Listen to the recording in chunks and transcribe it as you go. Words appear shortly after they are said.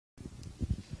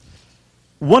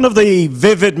One of the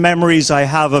vivid memories I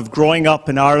have of growing up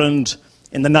in Ireland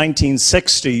in the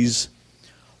 1960s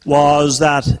was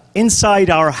that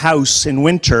inside our house in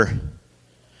winter,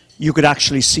 you could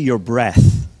actually see your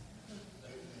breath.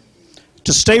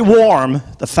 To stay warm,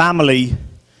 the family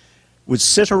would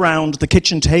sit around the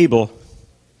kitchen table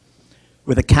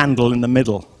with a candle in the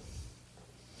middle.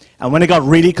 And when it got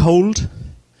really cold,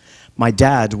 my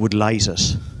dad would light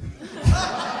it.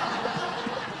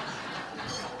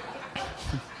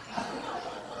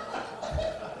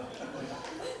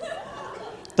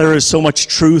 There is so much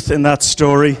truth in that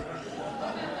story.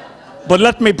 But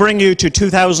let me bring you to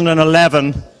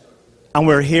 2011, and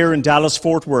we're here in Dallas,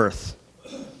 Fort Worth.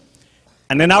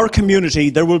 And in our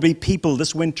community, there will be people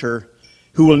this winter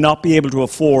who will not be able to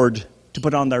afford to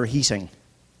put on their heating.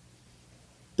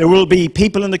 There will be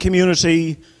people in the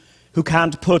community who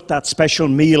can't put that special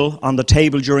meal on the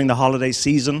table during the holiday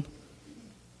season.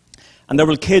 And there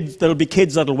will be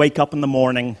kids that will wake up in the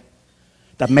morning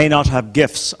that may not have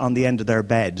gifts on the end of their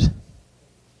bed.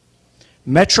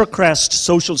 MetroCrest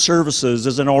Social Services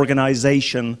is an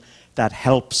organization that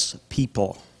helps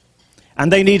people.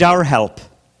 And they need our help.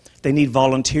 They need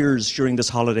volunteers during this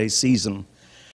holiday season.